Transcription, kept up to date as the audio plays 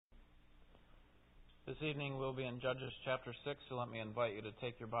This evening we'll be in Judges chapter 6, so let me invite you to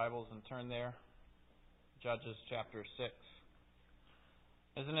take your Bibles and turn there. Judges chapter 6.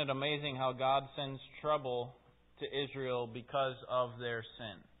 Isn't it amazing how God sends trouble to Israel because of their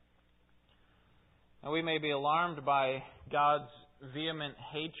sin? Now we may be alarmed by God's vehement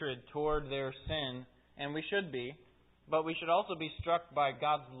hatred toward their sin, and we should be, but we should also be struck by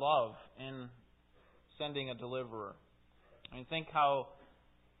God's love in sending a deliverer. I mean, think how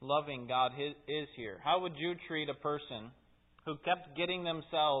loving God is here. How would you treat a person who kept getting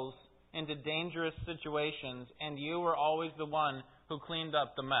themselves into dangerous situations and you were always the one who cleaned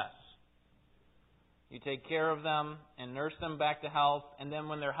up the mess? You take care of them and nurse them back to health, and then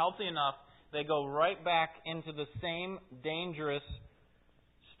when they're healthy enough, they go right back into the same dangerous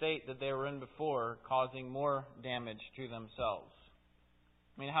state that they were in before, causing more damage to themselves.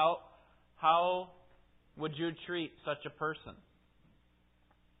 I mean, how would you treat such a person?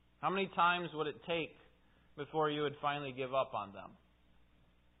 How many times would it take before you would finally give up on them?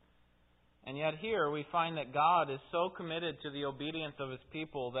 And yet here we find that God is so committed to the obedience of His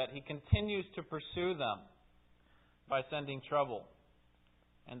people that He continues to pursue them by sending trouble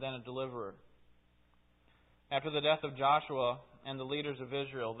and then a deliverer. After the death of Joshua and the leaders of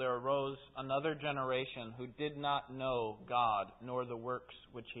Israel, there arose another generation who did not know God nor the works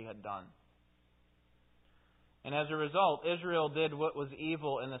which He had done. And as a result, Israel did what was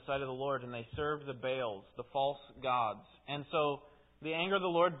evil in the sight of the Lord, and they served the Baals, the false gods. And so the anger of the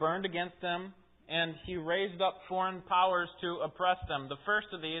Lord burned against them, and He raised up foreign powers to oppress them. The first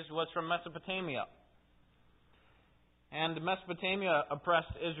of these was from Mesopotamia. And Mesopotamia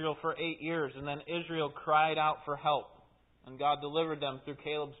oppressed Israel for 8 years, and then Israel cried out for help. And God delivered them through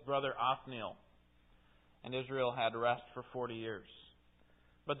Caleb's brother Othniel. And Israel had rest for 40 years.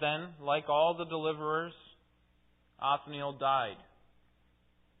 But then, like all the deliverers, Othniel died.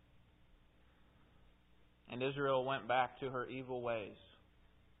 And Israel went back to her evil ways.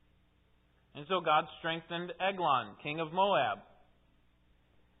 And so God strengthened Eglon, king of Moab,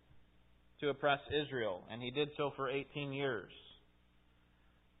 to oppress Israel. And He did so for 18 years.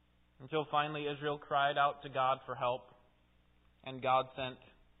 Until finally Israel cried out to God for help. And God sent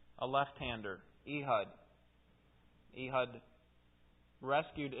a left-hander, Ehud. Ehud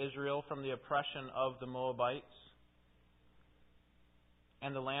rescued Israel from the oppression of the Moabites.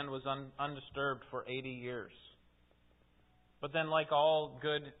 And the land was undisturbed for 80 years. But then, like all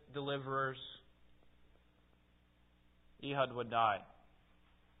good deliverers, Ehud would die.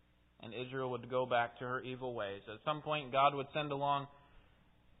 And Israel would go back to her evil ways. At some point, God would send along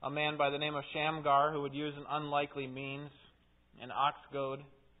a man by the name of Shamgar who would use an unlikely means, an ox goad,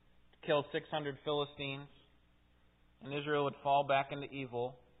 to kill 600 Philistines. And Israel would fall back into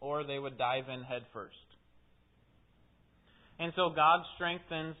evil, or they would dive in headfirst. And so God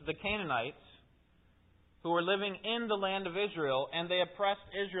strengthens the Canaanites who were living in the land of Israel, and they oppressed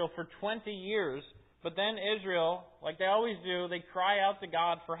Israel for 20 years. But then Israel, like they always do, they cry out to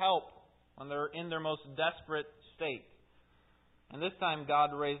God for help when they're in their most desperate state. And this time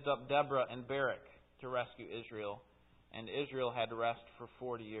God raised up Deborah and Barak to rescue Israel, and Israel had rest for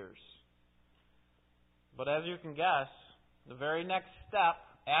 40 years. But as you can guess, the very next step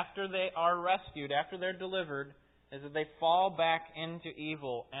after they are rescued, after they're delivered, is that they fall back into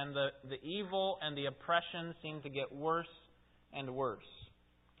evil, and the evil and the oppression seem to get worse and worse.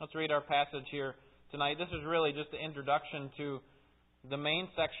 Let's read our passage here tonight. This is really just the introduction to the main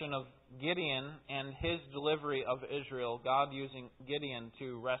section of Gideon and his delivery of Israel, God using Gideon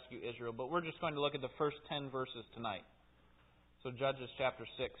to rescue Israel. But we're just going to look at the first 10 verses tonight. So Judges chapter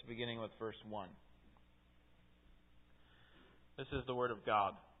 6, beginning with verse 1. This is the word of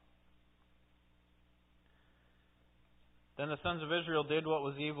God. Then the sons of Israel did what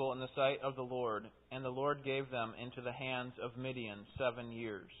was evil in the sight of the Lord, and the Lord gave them into the hands of Midian 7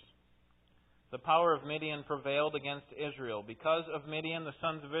 years. The power of Midian prevailed against Israel. Because of Midian, the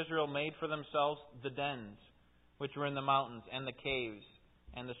sons of Israel made for themselves the dens, which were in the mountains, and the caves,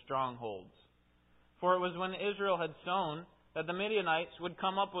 and the strongholds. For it was when Israel had sown that the Midianites would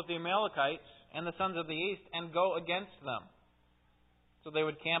come up with the Amalekites and the sons of the east and go against them. So they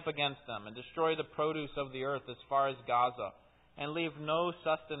would camp against them and destroy the produce of the earth as far as Gaza, and leave no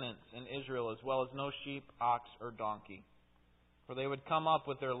sustenance in Israel, as well as no sheep, ox, or donkey. For they would come up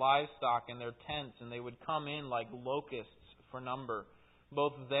with their livestock and their tents, and they would come in like locusts for number.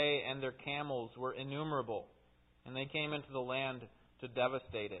 Both they and their camels were innumerable, and they came into the land to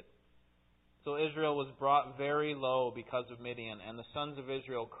devastate it. So Israel was brought very low because of Midian, and the sons of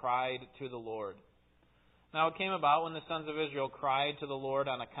Israel cried to the Lord. Now it came about when the sons of Israel cried to the Lord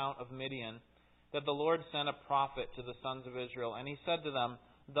on account of Midian, that the Lord sent a prophet to the sons of Israel, and he said to them,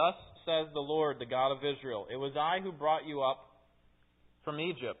 Thus says the Lord, the God of Israel, it was I who brought you up from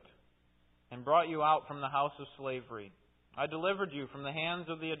Egypt and brought you out from the house of slavery. I delivered you from the hands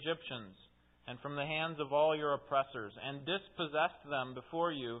of the Egyptians and from the hands of all your oppressors, and dispossessed them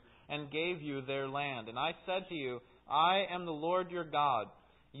before you, and gave you their land. And I said to you, I am the Lord your God.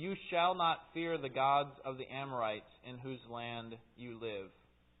 You shall not fear the gods of the Amorites in whose land you live.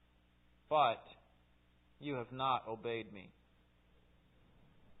 But you have not obeyed me.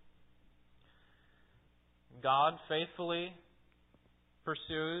 God faithfully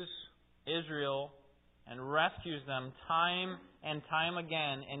pursues Israel and rescues them time and time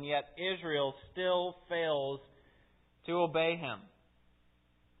again, and yet Israel still fails to obey Him.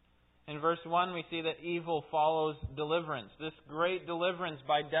 In verse 1 we see that evil follows deliverance. This great deliverance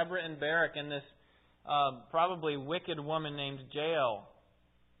by Deborah and Barak and this probably wicked woman named Jael.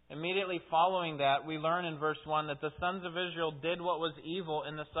 Immediately following that, we learn in verse 1 that the sons of Israel did what was evil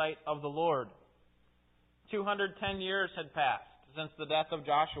in the sight of the Lord. 210 years had passed since the death of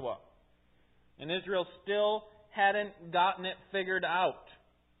Joshua, and Israel still hadn't gotten it figured out.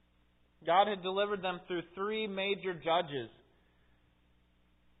 God had delivered them through 3 major judges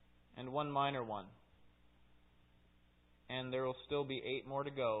and 1 minor one. And there will still be 8 more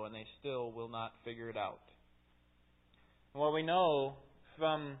to go, and they still will not figure it out. And what we know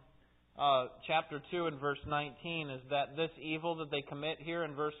from chapter 2 and verse 19 is that this evil that they commit here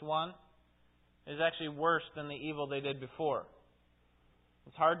in verse 1 is actually worse than the evil they did before.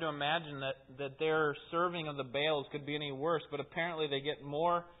 It's hard to imagine that their serving of the Baals could be any worse, but apparently they get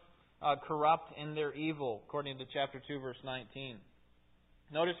more corrupt in their evil, according to chapter 2, verse 19.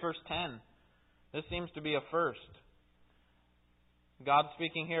 Notice verse 10. This seems to be a first. God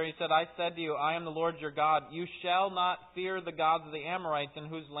speaking here, He said, I said to you, I am the Lord your God. You shall not fear the gods of the Amorites in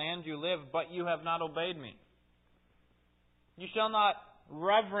whose land you live, but you have not obeyed me. You shall not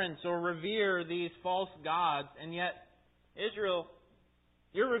reverence or revere these false gods, and yet, Israel,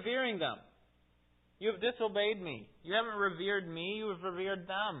 you're revering them. You have disobeyed me. You haven't revered me, you have revered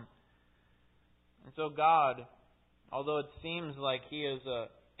them. And so God, although it seems like He is a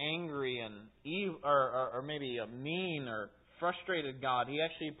angry and evil, or maybe a mean or frustrated God, He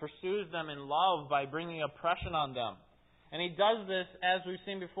actually pursues them in love by bringing oppression on them. And He does this, as we've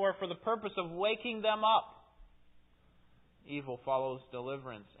seen before, for the purpose of waking them up. Evil follows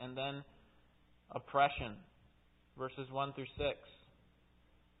deliverance, and then oppression. Verses 1 through 6.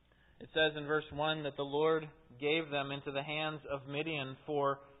 It says in verse 1 that the Lord gave them into the hands of Midian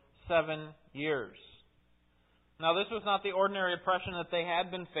for 7 years. Now this was not the ordinary oppression that they had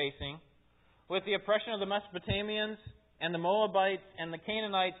been facing. With the oppression of the Mesopotamians and the Moabites and the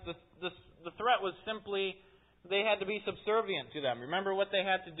Canaanites, the threat was simply they had to be subservient to them. Remember what they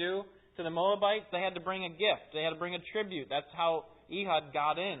had to do to the Moabites? They had to bring a gift. They had to bring a tribute. That's how Ehud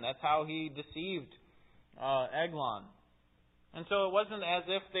got in. That's how he deceived Eglon. And so it wasn't as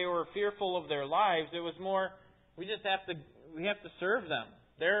if they were fearful of their lives. It was more, we have to serve them.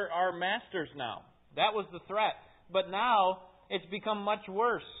 They're our masters now. That was the threat. But now it's become much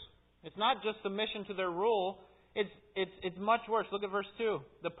worse. It's not just submission to their rule. It's much worse. Look at verse 2.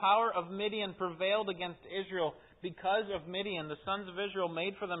 The power of Midian prevailed against Israel. Because of Midian, the sons of Israel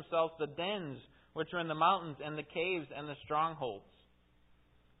made for themselves the dens which are in the mountains, and the caves and the strongholds.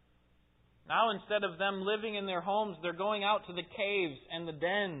 Now instead of them living in their homes, they're going out to the caves and the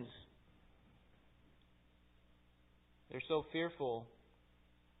dens. They're so fearful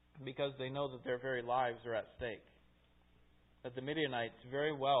because they know that their very lives are at stake. That the Midianites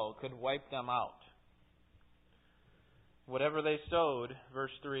very well could wipe them out. Whatever they sowed,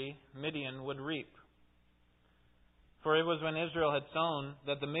 verse 3, Midian would reap. For it was when Israel had sown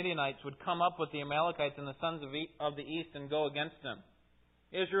that the Midianites would come up with the Amalekites and the sons of the east and go against them.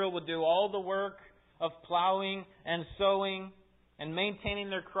 Israel would do all the work of plowing and sowing and maintaining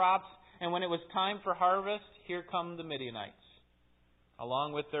their crops. And when it was time for harvest, here come the Midianites,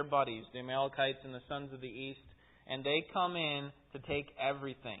 along with their buddies, the Amalekites and the sons of the east. And they come in to take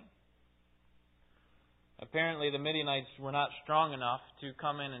everything. Apparently the Midianites were not strong enough to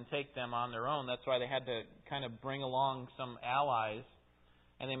come in and take them on their own. That's why they had to kind of bring along some allies.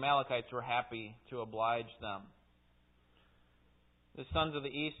 And the Amalekites were happy to oblige them. The sons of the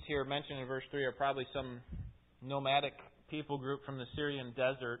east here mentioned in verse 3 are probably some nomadic people group from the Syrian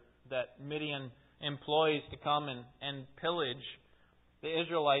desert that Midian employs to come and pillage the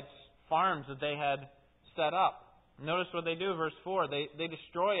Israelites' farms that they had set up. Notice what they do, verse 4. They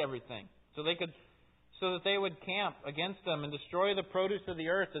destroy everything. So that they would camp against them and destroy the produce of the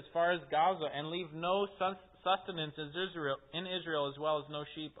earth as far as Gaza, and leave no sustenance in Israel, as well as no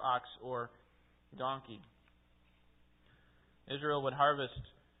sheep, ox, or donkey. Israel would harvest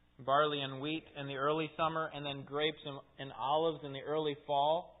barley and wheat in the early summer, and then grapes and olives in the early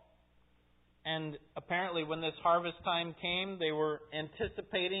fall. And apparently when this harvest time came, they were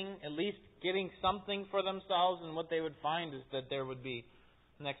anticipating at least getting something for themselves, and what they would find is that there would be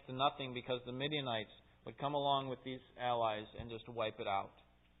next to nothing, because the Midianites would come along with these allies and just wipe it out.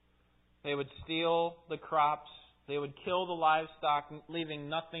 They would steal the crops, they would kill the livestock, leaving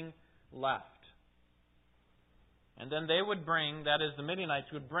nothing left. And then they would bring, that is the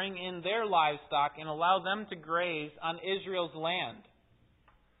Midianites, would bring in their livestock and allow them to graze on Israel's land.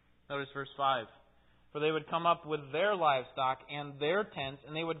 Notice verse 5. For they would come up with their livestock and their tents,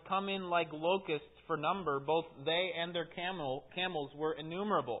 and they would come in like locusts for number. Both they and their camels were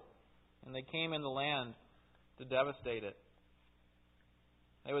innumerable. And they came in the land to devastate it.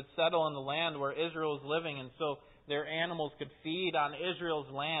 They would settle in the land where Israel was living, and so their animals could feed on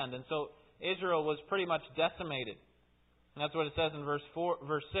Israel's land. And so Israel was pretty much decimated. And that's what it says in verse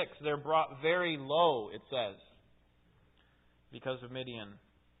 6. They're brought very low, it says, because of Midian.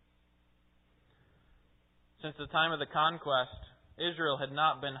 Since the time of the conquest, Israel had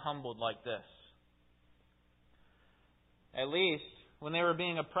not been humbled like this. At least, when they were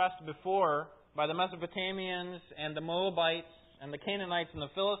being oppressed before by the Mesopotamians and the Moabites and the Canaanites and the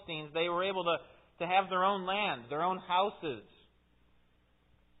Philistines, they were able to have their own land, their own houses.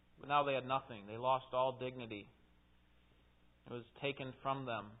 But now they had nothing. They lost all dignity. It was taken from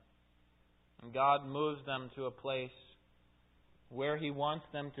them. And God moves them to a place where He wants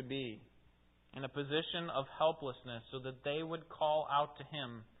them to be, in a position of helplessness, so that they would call out to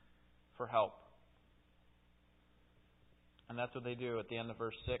Him for help. And that's what they do at the end of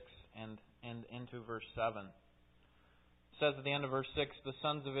verse 6 and into verse 7. It says at the end of verse 6, the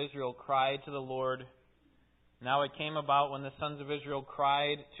sons of Israel cried to the Lord. Now it came about when the sons of Israel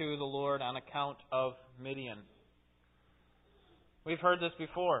cried to the Lord on account of Midian. We've heard this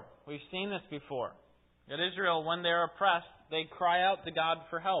before. We've seen this before. That Israel, when they're oppressed, they cry out to God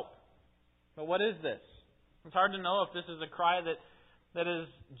for help. But what is this? It's hard to know if this is a cry that is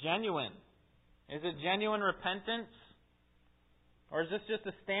genuine. Is it genuine repentance? Or is this just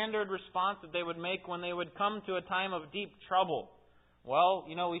a standard response that they would make when they would come to a time of deep trouble? Well,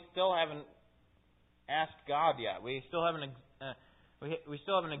 we still haven't asked God yet. We still haven't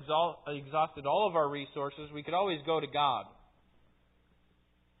exhausted all of our resources. We could always go to God.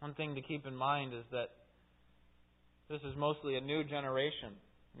 One thing to keep in mind is that this is mostly a new generation.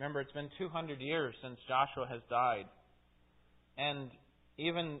 Remember, it's been 200 years since Joshua has died. And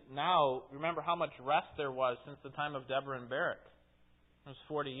even now, remember how much rest there was since the time of Deborah and Barak. It was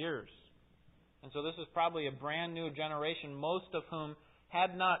 40 years. And so this is probably a brand new generation, most of whom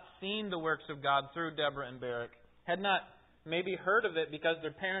had not seen the works of God through Deborah and Barak, had not maybe heard of it because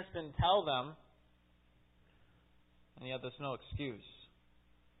their parents didn't tell them. And yet there's no excuse.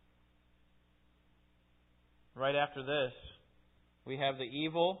 Right after this, we have the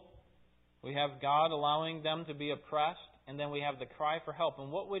evil, we have God allowing them to be oppressed, and then we have the cry for help. And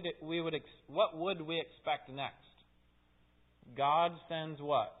what would we expect next? God sends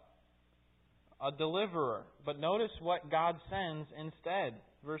what? A deliverer. But notice what God sends instead.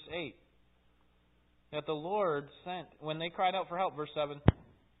 Verse 8. That the Lord sent, when they cried out for help, verse 7,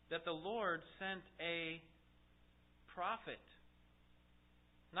 that the Lord sent a prophet.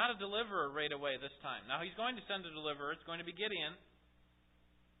 Not a deliverer right away this time. Now He's going to send a deliverer. It's going to be Gideon.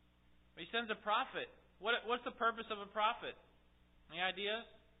 But He sends a prophet. What's the purpose of a prophet? Any ideas?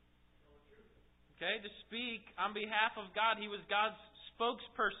 Okay, to speak on behalf of God. He was God's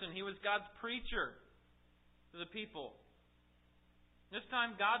spokesperson. He was God's preacher to the people. This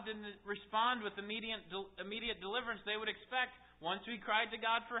time God didn't respond with immediate deliverance. They would expect, once we cried to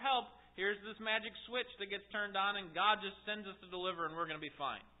God for help, here's this magic switch that gets turned on and God just sends us to deliver and we're going to be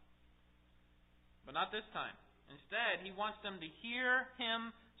fine. But not this time. Instead, He wants them to hear Him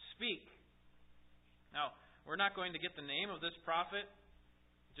speak. Now, we're not going to get the name of this prophet.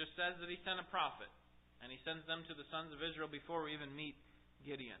 It just says that He sent a prophet. And He sends them to the sons of Israel before we even meet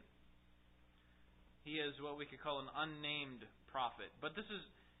Gideon. He is what we could call an unnamed prophet. But this is,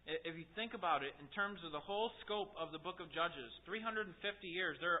 if you think about it, in terms of the whole scope of the book of Judges, 350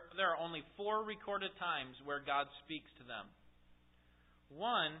 years, there are only 4 recorded times where God speaks to them.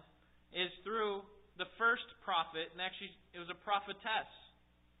 One is through the first prophet, and actually it was a prophetess.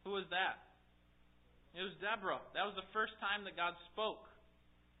 Who was that? It was Deborah. That was the first time that God spoke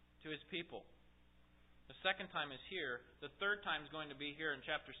to His people. The second time is here. The third time is going to be here in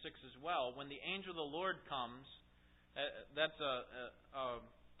chapter 6 as well. When the angel of the Lord comes, that's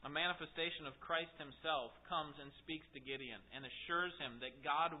a manifestation of Christ Himself, comes and speaks to Gideon and assures him that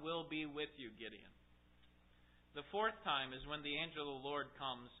God will be with you, Gideon. The fourth time is when the angel of the Lord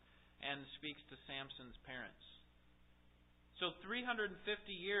comes and speaks to Samson's parents. So 350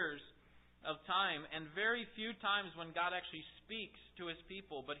 years of time, and very few times when God actually speaks to His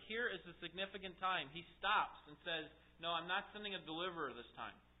people. But here is the significant time. He stops and says, no, I'm not sending a deliverer this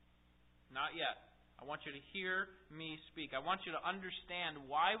time. Not yet. I want you to hear me speak. I want you to understand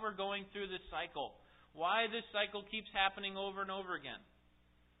why we're going through this cycle. Why this cycle keeps happening over and over again.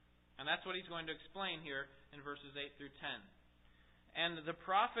 And that's what He's going to explain here in verses 8 through 10. And the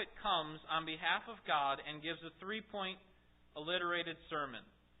prophet comes on behalf of God and gives a 3-point alliterated sermon.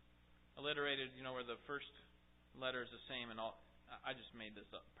 Alliterated, where the first letter is the same and all. I just made this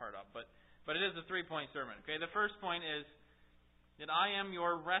part up. But it is a 3-point sermon. Okay, the first point is that I am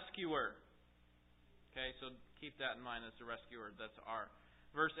your rescuer. Okay, so keep that in mind as the rescuer. That's R.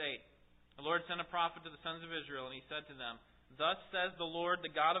 Verse 8. The Lord sent a prophet to the sons of Israel, and he said to them, Thus says the Lord,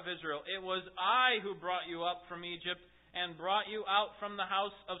 the God of Israel, It was I who brought you up from Egypt and brought you out from the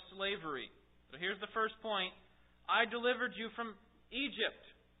house of slavery. So here's the first point. I delivered you from Egypt.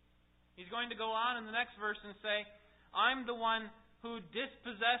 He's going to go on in the next verse and say, I'm the one who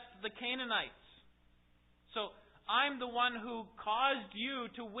dispossessed the Canaanites. So I'm the one who caused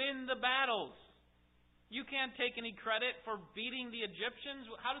you to win the battles. You can't take any credit for beating the Egyptians.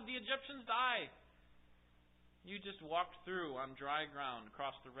 How did the Egyptians die? You just walked through on dry ground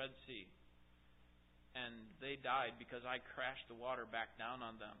across the Red Sea. And they died because I crashed the water back down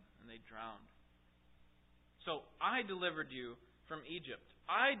on them and they drowned. So I delivered you from Egypt.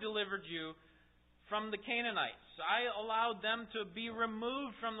 I delivered you from the Canaanites. I allowed them to be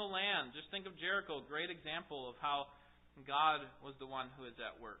removed from the land. Just think of Jericho, a great example of how God was the one who is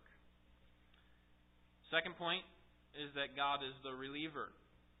at work. Second point is that God is the reliever.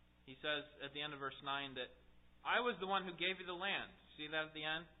 He says at the end of verse 9 that I was the one who gave you the land. See that at the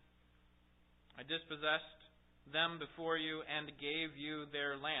end? I dispossessed them before you and gave you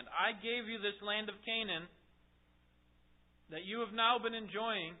their land. I gave you this land of Canaan that you have now been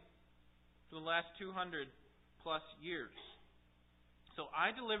enjoying for the last 200 plus years. So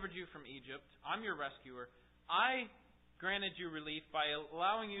I delivered you from Egypt. I'm your rescuer. I granted you relief by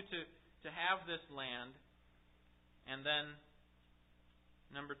allowing you to have this land. And then,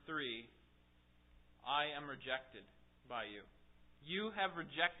 number 3, I am rejected by you. You have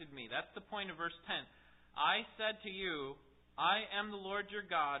rejected me. That's the point of verse 10. I said to you, I am the Lord your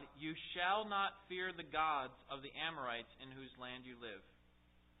God. You shall not fear the gods of the Amorites in whose land you live.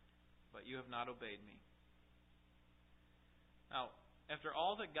 But you have not obeyed me. Now, after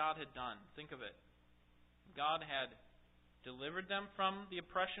all that God had done, think of it. God had delivered them from the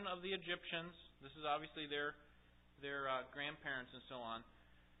oppression of the Egyptians. This is obviously their grandparents and so on.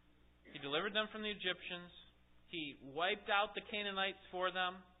 He delivered them from the Egyptians. He wiped out the Canaanites for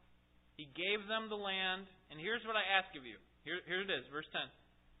them. He gave them the land. And here's what I ask of you. Here it is, verse 10.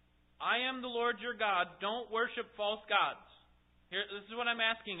 I am the Lord your God. Don't worship false gods. This is what I'm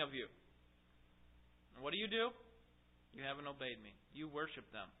asking of you. And what do? You haven't obeyed me. You worship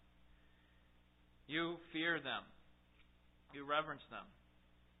them. You fear them. You reverence them.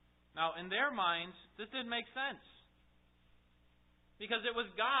 Now, in their minds, this didn't make sense. Because it was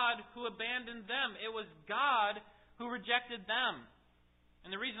God who abandoned them. It was God who rejected them.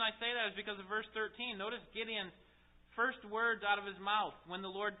 And the reason I say that is because of verse 13. Notice Gideon's first words out of his mouth when the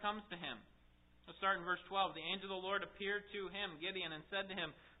Lord comes to him. Let's start in verse 12. The angel of the Lord appeared to him, Gideon, and said to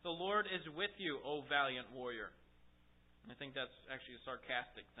him, The Lord is with you, O valiant warrior. And I think that's actually a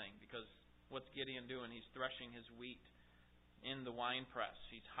sarcastic thing, because what's Gideon doing? He's threshing his wheat in the winepress.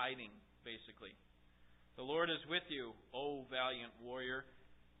 He's hiding, basically. The Lord is with you, O valiant warrior.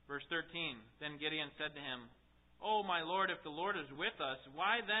 Verse 13. Then Gideon said to him, O my Lord, if the Lord is with us,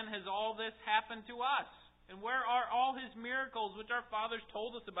 why then has all this happened to us? And where are all His miracles which our fathers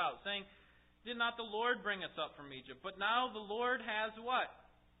told us about, saying, Did not the Lord bring us up from Egypt? But now the Lord has what?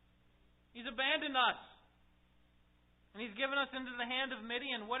 He's abandoned us. And He's given us into the hand of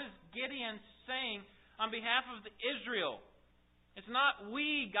Midian. What is Gideon saying on behalf of Israel? It's not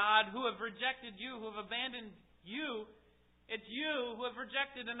we, God, who have rejected you, who have abandoned you. It's you who have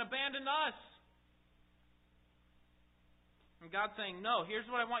rejected and abandoned us. And God's saying, no, here's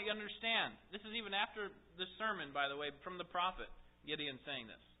what I want you to understand. This is even after this sermon, by the way, from the prophet, Gideon saying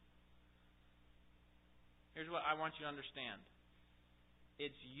this. Here's what I want you to understand.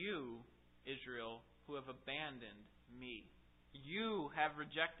 It's you, Israel, who have abandoned me. You have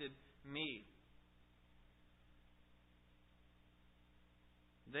rejected me.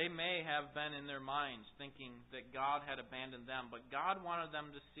 They may have been in their minds thinking that God had abandoned them, but God wanted them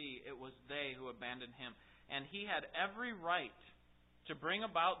to see it was they who abandoned Him. And He had every right to bring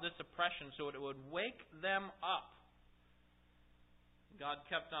about this oppression so it would wake them up. God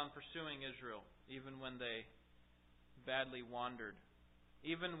kept on pursuing Israel, even when they badly wandered,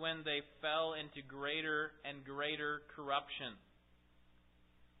 even when they fell into greater and greater corruption.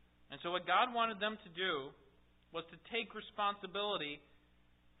 And so what God wanted them to do was to take responsibility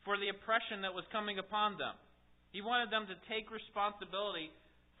for the oppression that was coming upon them. He wanted them to take responsibility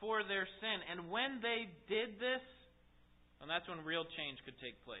for their sin. And when they did this, and that's when real change could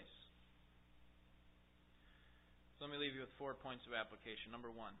take place. So let me leave you with 4 points of application.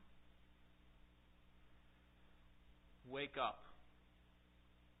 Number 1. Wake up.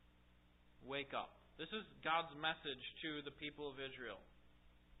 Wake up. This is God's message to the people of Israel.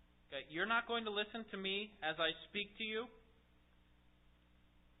 Okay, you're not going to listen to me as I speak to you.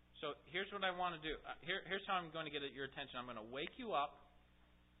 So here's what I want to do. Here's how I'm going to get your attention. I'm going to wake you up.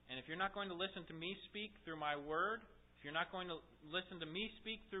 And if you're not going to listen to me speak through my word, if you're not going to listen to me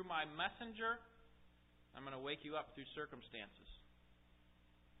speak through my messenger, I'm going to wake you up through circumstances.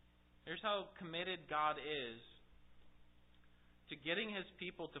 Here's how committed God is to getting His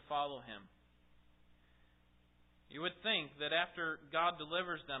people to follow Him. You would think that after God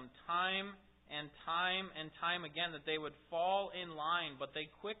delivers them time and time again, that they would fall in line, but they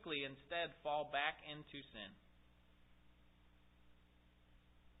quickly instead fall back into sin.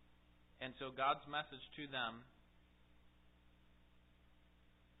 And so God's message to them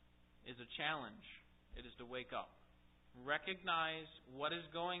is a challenge. It is to wake up. Recognize what is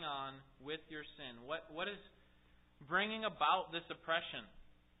going on with your sin. What is bringing about this oppression?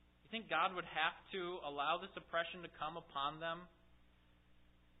 You think God would have to allow this oppression to come upon them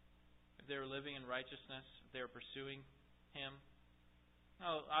if they were living in righteousness, if they were pursuing Him?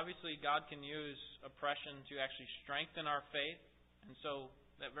 No, obviously God can use oppression to actually strengthen our faith, and so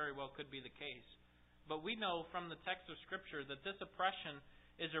that very well could be the case. But we know from the text of Scripture that this oppression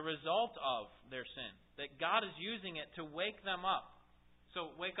is a result of their sin, that God is using it to wake them up.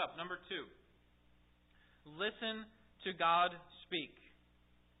 So wake up. Number 2. Listen to God speak.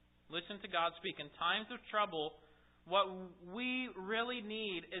 Listen to God speak. In times of trouble, what we really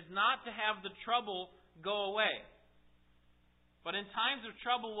need is not to have the trouble go away. But in times of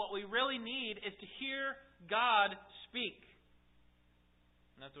trouble, what we really need is to hear God speak.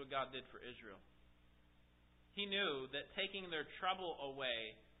 And that's what God did for Israel. He knew that taking their trouble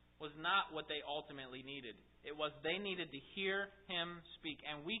away was not what they ultimately needed. It was they needed to hear Him speak.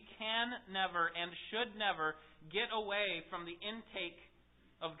 And we can never and should never get away from the intake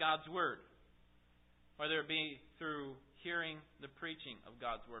of God's Word. Whether it be through hearing the preaching of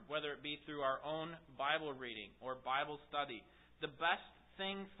God's Word, whether it be through our own Bible reading or Bible study. The best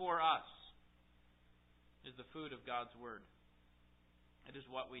thing for us is the food of God's Word. It is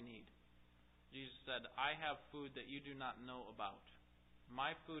what we need. Jesus said, I have food that you do not know about.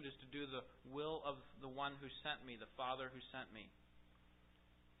 My food is to do the will of the one who sent me, the Father who sent me.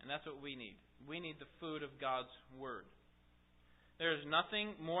 And that's what we need. We need the food of God's Word. There is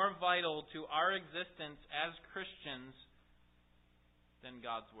nothing more vital to our existence as Christians than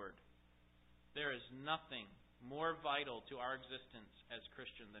God's Word. There is nothing more vital to our existence as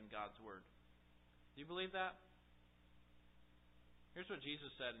Christian than God's Word. Do you believe that? Here's what Jesus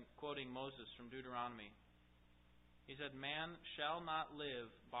said, quoting Moses from Deuteronomy. He said, Man shall not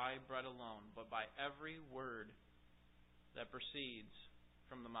live by bread alone, but by every word that proceeds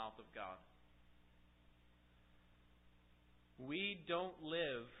from the mouth of God. We don't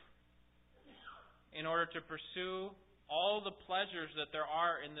live in order to pursue all the pleasures that there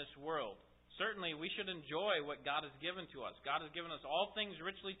are in this world. Certainly, we should enjoy what God has given to us. God has given us all things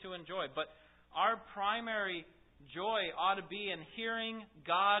richly to enjoy, but our primary joy ought to be in hearing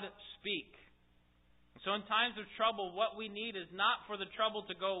God speak. So in times of trouble, what we need is not for the trouble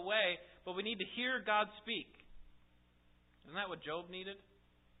to go away, but we need to hear God speak. Isn't that what Job needed?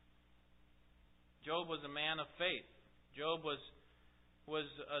 Job was a man of faith. Job was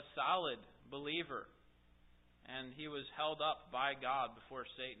a solid believer. And he was held up by God before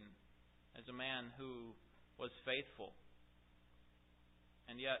Satan as a man who was faithful.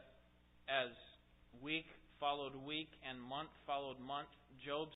 And yet, as week followed week and month followed month, Job's